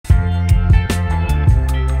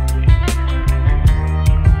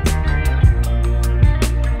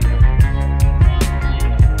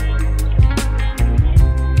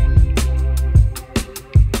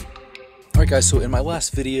guys, so in my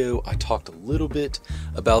last video I talked a little bit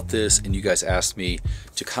about this and you guys asked me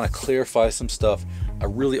to kind of clarify some stuff. I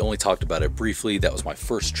really only talked about it briefly. That was my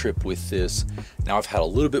first trip with this. Now I've had a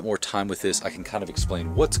little bit more time with this. I can kind of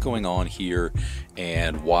explain what's going on here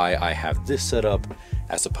and why I have this set up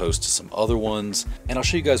as opposed to some other ones. And I'll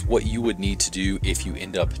show you guys what you would need to do if you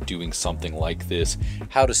end up doing something like this,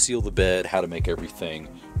 how to seal the bed, how to make everything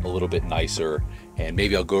a little bit nicer, and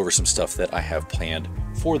maybe I'll go over some stuff that I have planned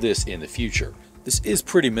for this in the future. This is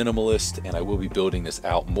pretty minimalist and I will be building this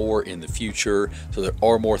out more in the future, so there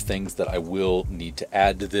are more things that I will need to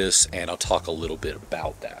add to this, and I'll talk a little bit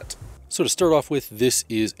about that. So to start off with, this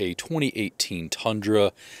is a 2018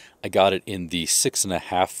 Tundra. I got it in the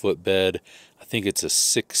 6.5 foot bed. I think it's a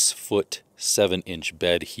 6 foot 7 inch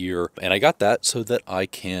bed here, and I got that so that I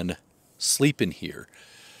can sleep in here.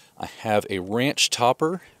 I have a ranch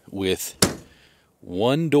topper with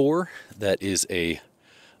one door that is a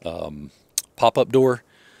pop-up door.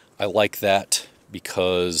 I like that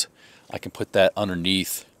because I can put that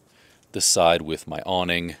underneath the side with my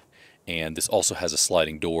awning, and this also has a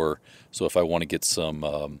sliding door, so if I want to get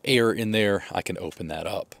some air in there, I can open that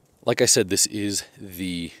up. Like I said, this is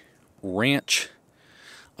the ranch.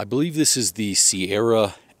 I believe this is the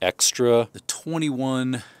Sierra Extra, the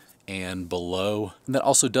 21 and below. And that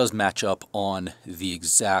also does match up on the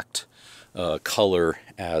exact color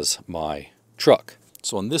as my truck.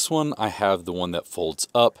 So on this one, I have the one that folds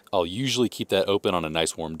up. I'll usually keep that open on a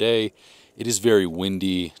nice warm day. It is very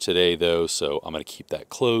windy today though, so I'm gonna keep that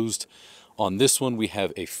closed. On this one, we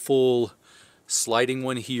have a full sliding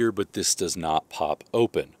one here, but this does not pop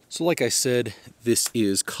open. So like I said, this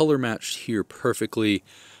is color matched here perfectly.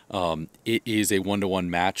 It is a 1-to-1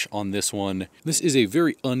 match on this one. This is a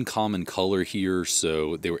very uncommon color here,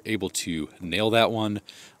 so they were able to nail that one.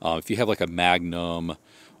 If you have like a Magnum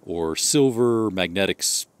or silver,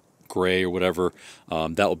 magnetics, gray or whatever,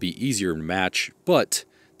 that will be easier to match. But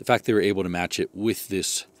the fact they were able to match it with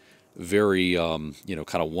this very, you know,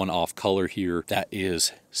 kind of one-off color here, that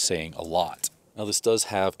is saying a lot. Now this does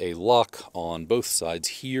have a lock on both sides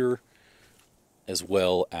here, as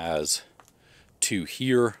well as two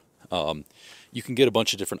here. You can get a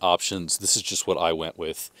bunch of different options. This is just what I went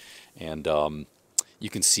with, and you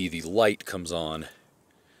can see the light comes on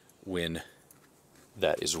when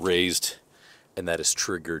that is raised, and that is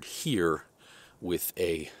triggered here with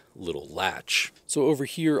a little latch. So over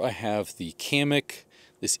here I have the Kamik.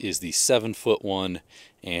 This is the 7 foot one,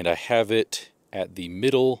 and I have it at the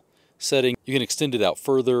middle setting. You can extend it out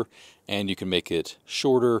further and you can make it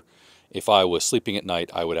shorter. If I was sleeping at night,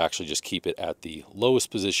 I would actually just keep it at the lowest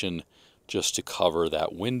position just to cover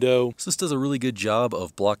that window. So this does a really good job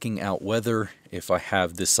of blocking out weather if I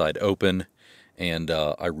have this side open, and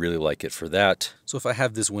I really like it for that. So if I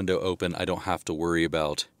have this window open, I don't have to worry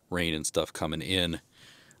about rain and stuff coming in.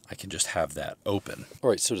 I can just have that open. All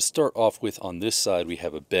right, so to start off with, on this side, we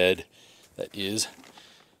have a bed that is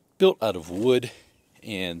built out of wood,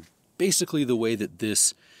 and basically the way that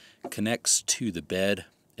this connects to the bed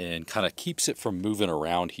and kind of keeps it from moving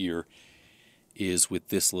around here is with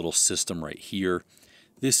this little system right here.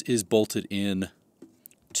 This is bolted in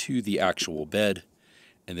to the actual bed,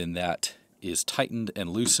 and then that is tightened and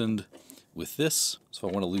loosened with this. So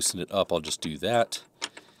if I want to loosen it up, I'll just do that.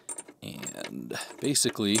 And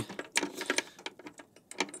basically,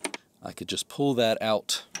 I could just pull that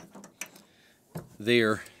out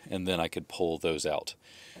there, and then I could pull those out.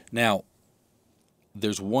 Now,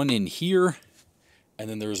 there's one in here, and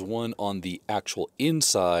then there's one on the actual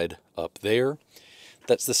inside up there.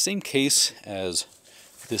 That's the same case as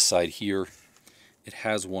this side here. It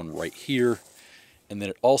has one right here, and then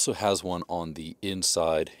it also has one on the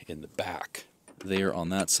inside in the back there on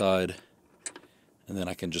that side, and then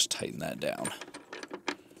I can just tighten that down.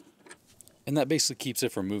 And that basically keeps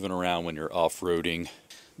it from moving around when you're off-roading.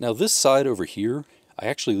 Now this side over here, I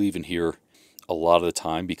actually leave in here a lot of the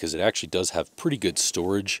time because it actually does have pretty good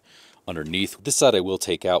storage underneath. This side I will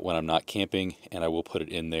take out when I'm not camping, and I will put it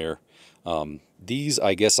in there. These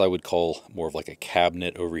I guess I would call more of like a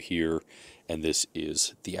cabinet over here, and this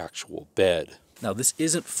is the actual bed. Now this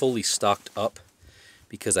isn't fully stocked up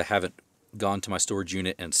because I haven't gone to my storage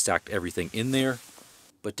unit and stacked everything in there,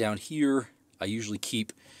 but down here I usually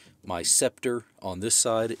keep my scepter on this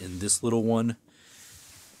side in this little one,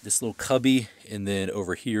 this little cubby, and then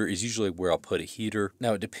over here is usually where I'll put a heater.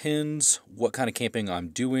 Now it depends what kind of camping I'm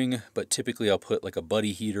doing, but typically I'll put like a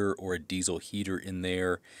buddy heater or a diesel heater in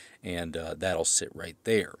there, and that'll sit right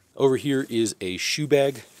there. Over here is a shoe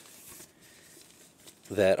bag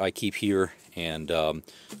that I keep here, and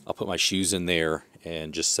I'll put my shoes in there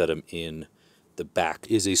and just set them in the back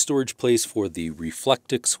is a storage place for the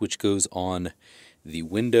Reflectix, which goes on the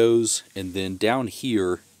windows. And then down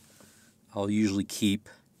here, I'll usually keep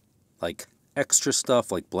like extra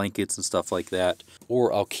stuff like blankets and stuff like that,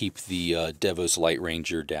 or I'll keep the Devos Light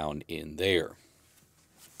Ranger down in there.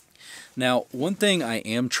 Now, one thing I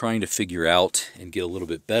am trying to figure out and get a little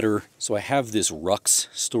bit better, so I have this Rux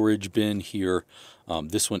storage bin here.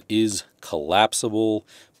 This one is collapsible,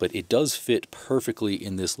 but it does fit perfectly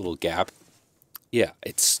in this little gap. Yeah,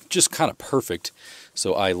 it's just kind of perfect,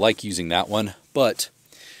 so I like using that one, but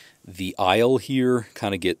the aisle here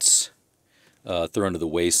kind of gets thrown to the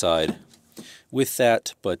wayside with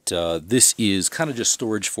that, but this is kind of just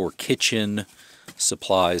storage for kitchen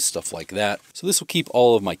supplies, stuff like that. So this will keep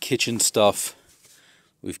all of my kitchen stuff.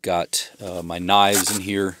 We've got my knives in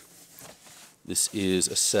here. This is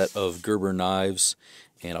a set of Gerber knives,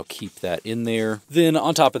 and I'll keep that in there. Then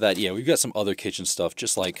on top of that, yeah, we've got some other kitchen stuff,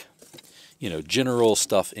 just like, you know, general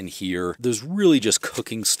stuff in here. There's really just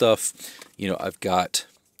cooking stuff. You know, I've got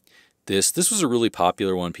this. This was a really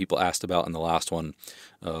popular one people asked about in the last one.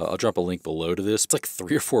 I'll drop a link below to this. It's like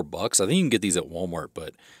 $3 or $4. I think you can get these at Walmart,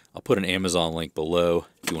 but I'll put an Amazon link below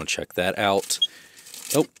if you want to check that out.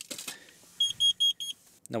 Oh.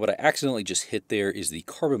 Now what I accidentally just hit there is the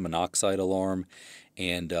carbon monoxide alarm,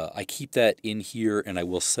 and I keep that in here, and I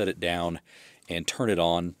will set it down and turn it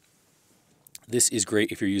on. This is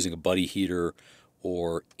great if you're using a buddy heater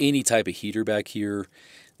or any type of heater back here.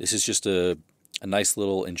 This is just a nice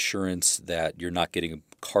little insurance that you're not getting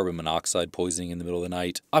carbon monoxide poisoning in the middle of the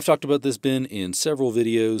night. I've talked about this bin in several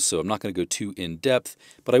videos, so I'm not going to go too in depth,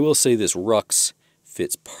 but I will say this Rux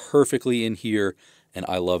fits perfectly in here, and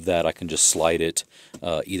I love that. I can just slide it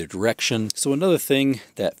either direction. So another thing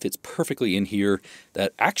that fits perfectly in here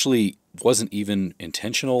that actually wasn't even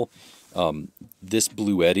intentional, this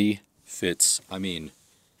Blue Eddy fits, I mean,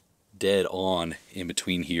 dead on in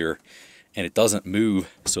between here, and it doesn't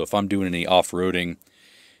move. So if I'm doing any off-roading,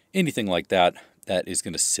 anything like that, that is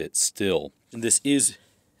going to sit still. And this is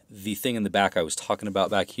the thing in the back I was talking about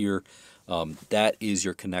back here. That is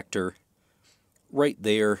your connector right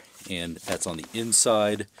there, and that's on the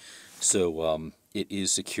inside. So it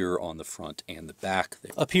is secure on the front and the back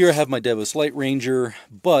there. Up here I have my Devos Light Ranger,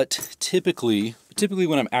 but typically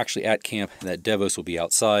when I'm actually at camp, that Devos will be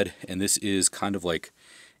outside, and this is kind of like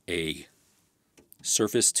a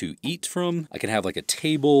surface to eat from. I can have like a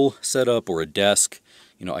table set up or a desk.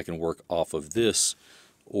 You know, I can work off of this,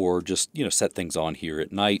 or just, you know, set things on here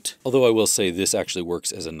at night. Although I will say this actually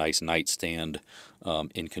works as a nice nightstand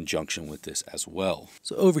in conjunction with this as well.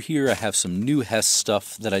 So over here I have some new Hess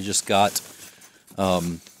stuff that I just got.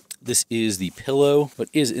 This is the pillow, but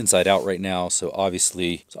is inside out right now, so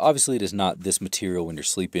obviously it is not this material when you're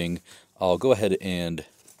sleeping. I'll go ahead and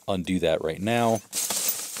undo that right now.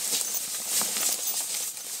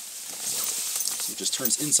 So it just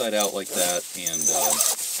turns inside out like that,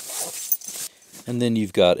 and then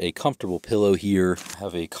you've got a comfortable pillow here. I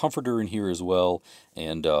have a comforter in here as well,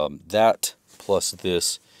 and that plus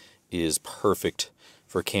this is perfect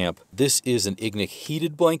for camp. This is an Ignik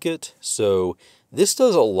heated blanket, so this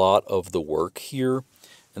does a lot of the work here.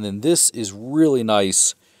 And then this is really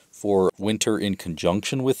nice for winter in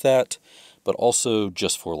conjunction with that, but also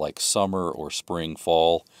just for like summer or spring,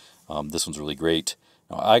 fall. This one's really great.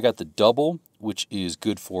 Now, I got the double, which is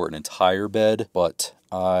good for an entire bed, but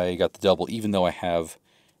I got the double even though I have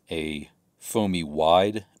a foamy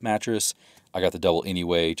wide mattress. I got the double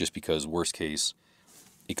anyway, just because worst case,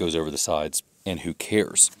 it goes over the sides, and who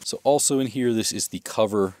cares? So also in here, this is the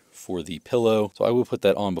cover for the pillow. So I will put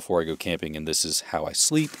that on before I go camping, and this is how I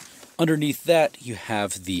sleep. Underneath that, you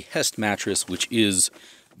have the Hess mattress, which is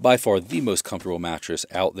by far the most comfortable mattress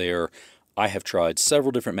out there. I have tried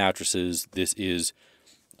several different mattresses. This is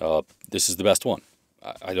the best one.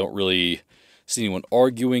 I don't really see anyone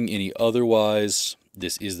arguing any otherwise.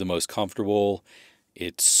 This is the most comfortable.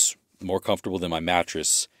 It's more comfortable than my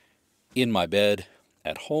mattress in my bed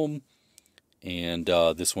at home. And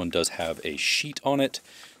this one does have a sheet on it,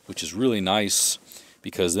 which is really nice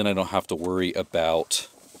because then I don't have to worry about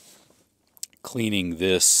cleaning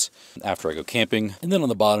this after I go camping. And then on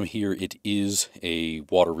the bottom here, it is a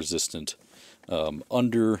water resistant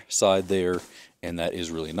underside there, and that is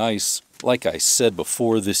really nice. Like I said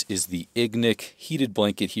before, this is the Ignik heated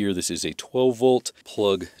blanket here. This is a 12 volt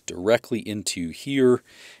plug directly into here,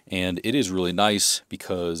 and it is really nice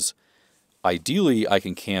because ideally I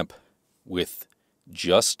can camp with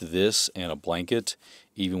just this and a blanket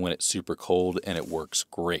even when it's super cold, and it works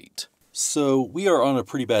great. So we are on a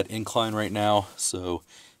pretty bad incline right now, so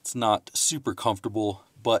it's not super comfortable,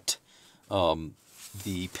 but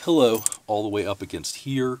the pillow all the way up against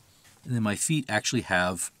here And then my feet actually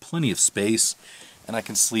have plenty of space, and I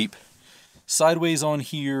can sleep sideways on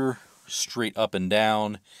here, straight up and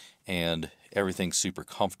down, and everything's super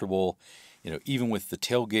comfortable. You know, even with the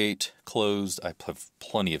tailgate closed, I have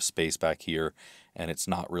plenty of space back here, and it's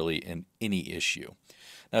not really any issue.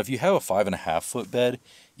 Now, if you have a 5.5 foot bed,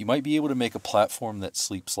 you might be able to make a platform that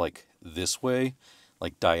sleeps like this way,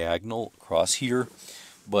 like diagonal across here.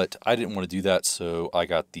 But I didn't want to do that, so I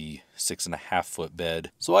got the 6.5 foot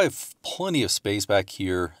bed. So I have plenty of space back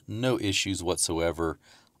here, no issues whatsoever.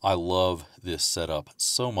 I love this setup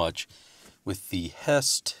so much. With the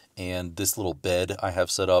Hest and this little bed I have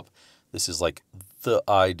set up, this is like the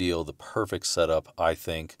ideal, the perfect setup, I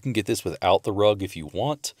think. You can get this without the rug if you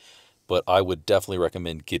want, but I would definitely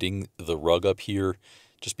recommend getting the rug up here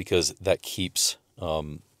just because that keeps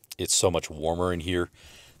it so much warmer in here.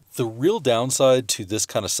 The real downside to this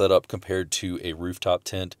kind of setup compared to a rooftop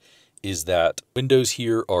tent is that windows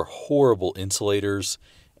here are horrible insulators,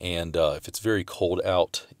 and if it's very cold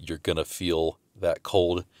out, you're gonna feel that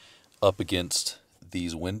cold up against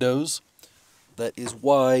these windows. That is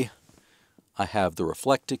why I have the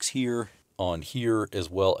Reflectix here on here, as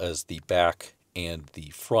well as the back and the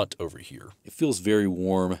front over here. It feels very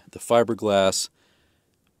warm. The fiberglass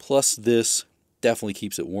plus this definitely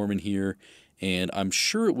keeps it warm in here, and I'm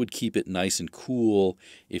sure it would keep it nice and cool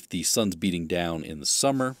if the sun's beating down in the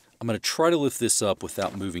summer. I'm going to try to lift this up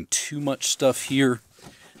without moving too much stuff here.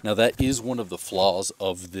 Now, that is one of the flaws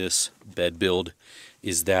of this bed build,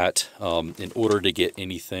 is that in order to get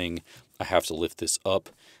anything, I have to lift this up.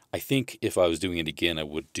 I think if I was doing it again, I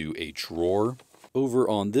would do a drawer. Over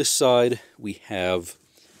on this side, we have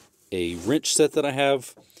a wrench set that I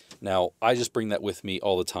have. Now, I just bring that with me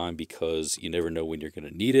all the time because you never know when you're going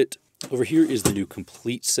to need it. Over here is the new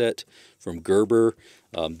Complete set from Gerber.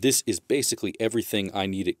 This is basically everything I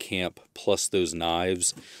need at camp, plus those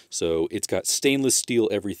knives. So it's got stainless steel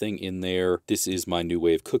everything in there. This is my new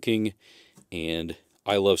way of cooking, and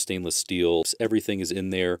I love stainless steel. Everything is in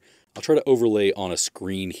there. I'll try to overlay on a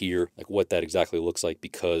screen here, like what that exactly looks like,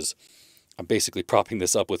 because I'm basically propping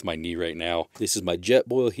this up with my knee right now. This is my jet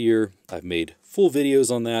boil here. I've made full videos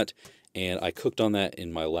on that, and I cooked on that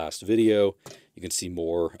in my last video. You can see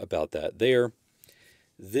more about that there.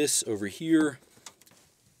 This over here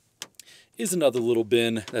is another little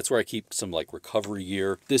bin. That's where I keep some like recovery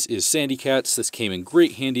gear. This is Sandy Cats. This came in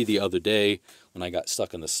great handy the other day when I got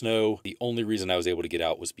stuck in the snow. The only reason I was able to get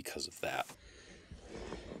out was because of that.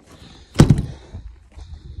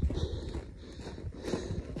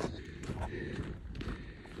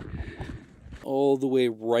 All the way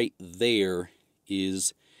right there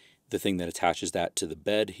is the thing that attaches that to the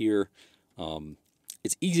bed here.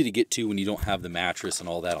 It's easy to get to when you don't have the mattress and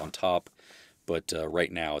all that on top, but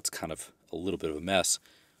right now it's kind of a little bit of a mess.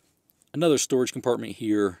 Another storage compartment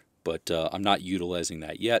here, but I'm not utilizing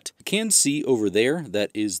that yet. You can see over there, that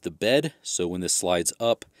is the bed. So when this slides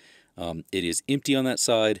up, it is empty on that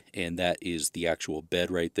side, and that is the actual bed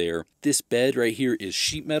right there. This bed right here is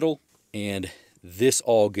sheet metal, and this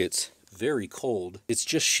all gets very cold. It's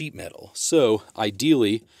just sheet metal. So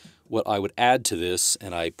ideally, what I would add to this,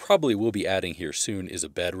 and I probably will be adding here soon, is a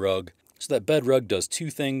bed rug. So that bed rug does two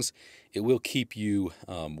things. It will keep you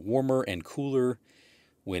warmer and cooler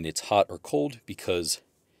when it's hot or cold, because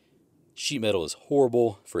sheet metal is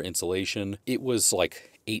horrible for insulation. It was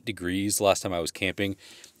like 8 degrees last time I was camping,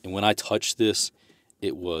 and when I touched this,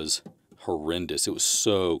 it was horrendous. It was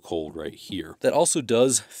so cold right here. That also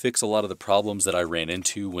does fix a lot of the problems that I ran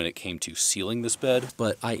into when it came to sealing this bed,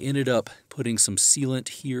 but I ended up putting some sealant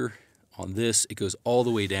here on this. It goes all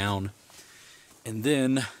the way down, and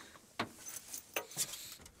then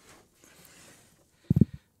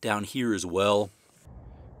down here as well.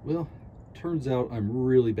 Well, turns out I'm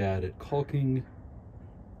really bad at caulking,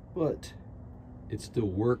 but it still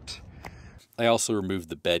worked. I also removed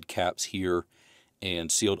the bed caps here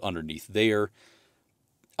and sealed underneath there.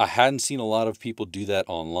 I hadn't seen a lot of people do that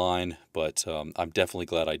online, but I'm definitely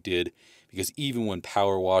glad I did, because even when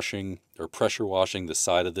power washing or pressure washing the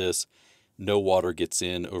side of this, no water gets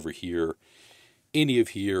in over here, any of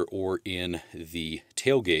here, or in the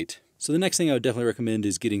tailgate. So the next thing I would definitely recommend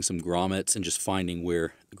is getting some grommets and just finding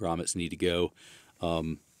where the grommets need to go.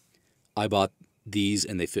 I bought these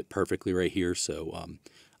and they fit perfectly right here, so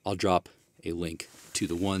I'll drop a link to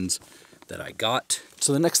the ones that I got.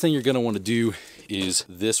 So the next thing you're going to want to do is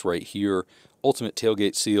this right here, Ultimate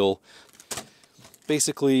Tailgate Seal.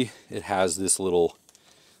 Basically, it has this little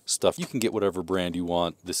stuff. You can get whatever brand you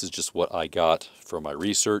want. This is just what I got from my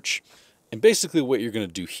research. And basically what you're going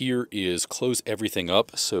to do here is close everything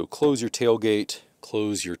up. So close your tailgate,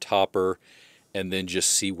 close your topper, and then just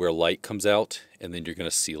see where light comes out, and then you're going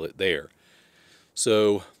to seal it there.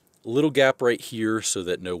 So a little gap right here so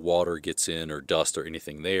that no water gets in or dust or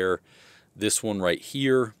anything there. This one right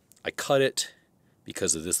here, I cut it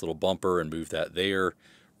because of this little bumper and moved that there,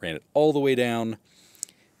 ran it all the way down,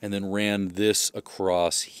 and then ran this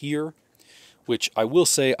across here, which I will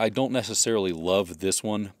say I don't necessarily love this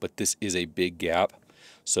one, but this is a big gap.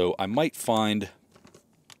 So I might find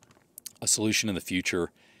a solution in the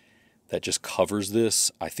future that just covers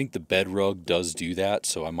this. I think the bed rug does do that,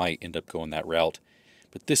 so I might end up going that route.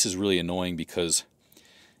 But this is really annoying because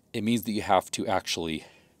it means that you have to actually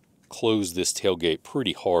close this tailgate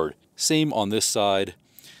pretty hard. Same on this side,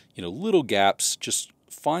 you know, little gaps, just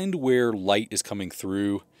find where light is coming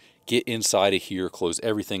through, get inside of here, close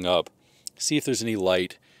everything up, see if there's any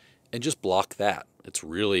light, and just block that. It's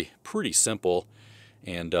really pretty simple.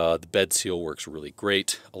 And the bed seal works really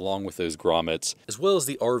great along with those grommets, as well as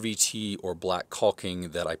the RVT or black caulking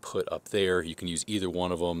that I put up there. You can use either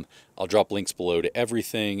one of them. I'll drop links below to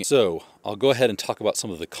everything. So I'll go ahead and talk about some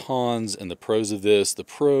of the cons and the pros of this. The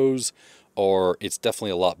pros are it's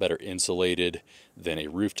definitely a lot better insulated than a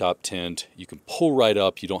rooftop tent. You can pull right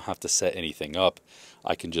up. You don't have to set anything up.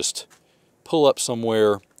 I can just pull up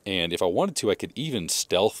somewhere, and if I wanted to, I could even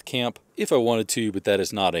stealth camp if I wanted to, but that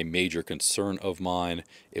is not a major concern of mine.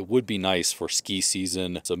 It would be nice for ski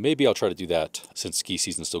season, so maybe I'll try to do that since ski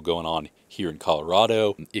season is still going on here in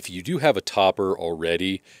Colorado. If you do have a topper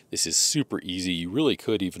already, this is super easy. You really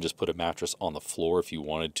could even just put a mattress on the floor if you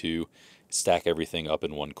wanted to, stack everything up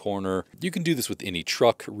in one corner. You can do this with any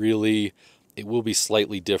truck, really. It will be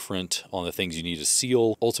slightly different on the things you need to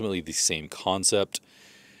seal. Ultimately, the same concept.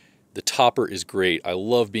 The topper is great. I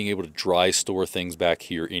love being able to dry store things back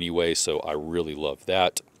here anyway, so I really love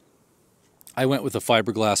that. I went with a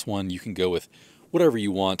fiberglass one. You can go with whatever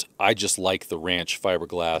you want. I just like the Ranch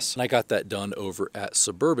fiberglass, and I got that done over at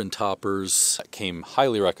Suburban Toppers. That came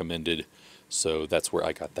highly recommended, so that's where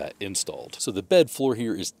I got that installed. So the bed floor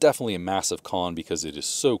here is definitely a massive con because it is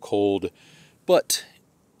so cold, but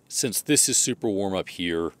since this is super warm up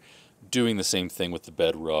here, doing the same thing with the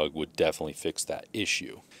bed rug would definitely fix that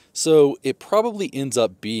issue. So it probably ends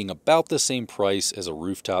up being about the same price as a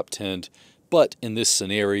rooftop tent, but in this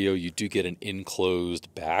scenario you do get an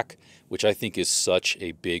enclosed back, which I think is such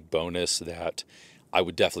a big bonus that I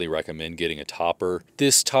would definitely recommend getting a topper.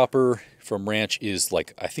 This topper from Ranch is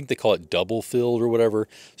like, I think they call it double filled or whatever,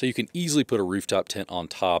 so you can easily put a rooftop tent on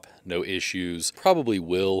top, no issues. Probably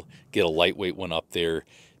will get a lightweight one up there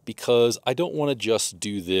because I don't want to just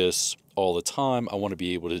do this all the time. I want to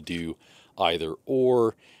be able to do either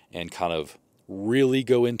or and kind of really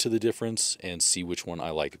go into the difference and see which one I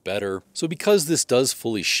like better. So because this does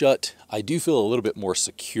fully shut, I do feel a little bit more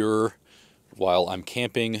secure while I'm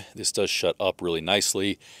camping. This does shut up really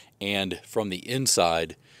nicely, and from the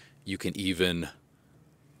inside you can even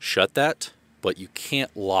shut that, but you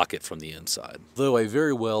can't lock it from the inside. Though I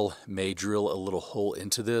very well may drill a little hole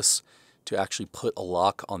into this to actually put a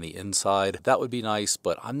lock on the inside. That would be nice,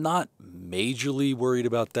 but I'm not majorly worried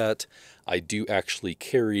about that. I do actually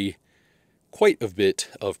carry quite a bit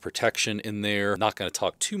of protection in there. Not going to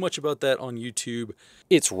talk too much about that on YouTube.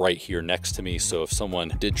 It's right here next to me, so if someone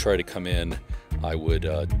did try to come in, I would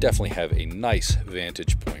definitely have a nice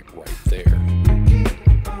vantage point right there.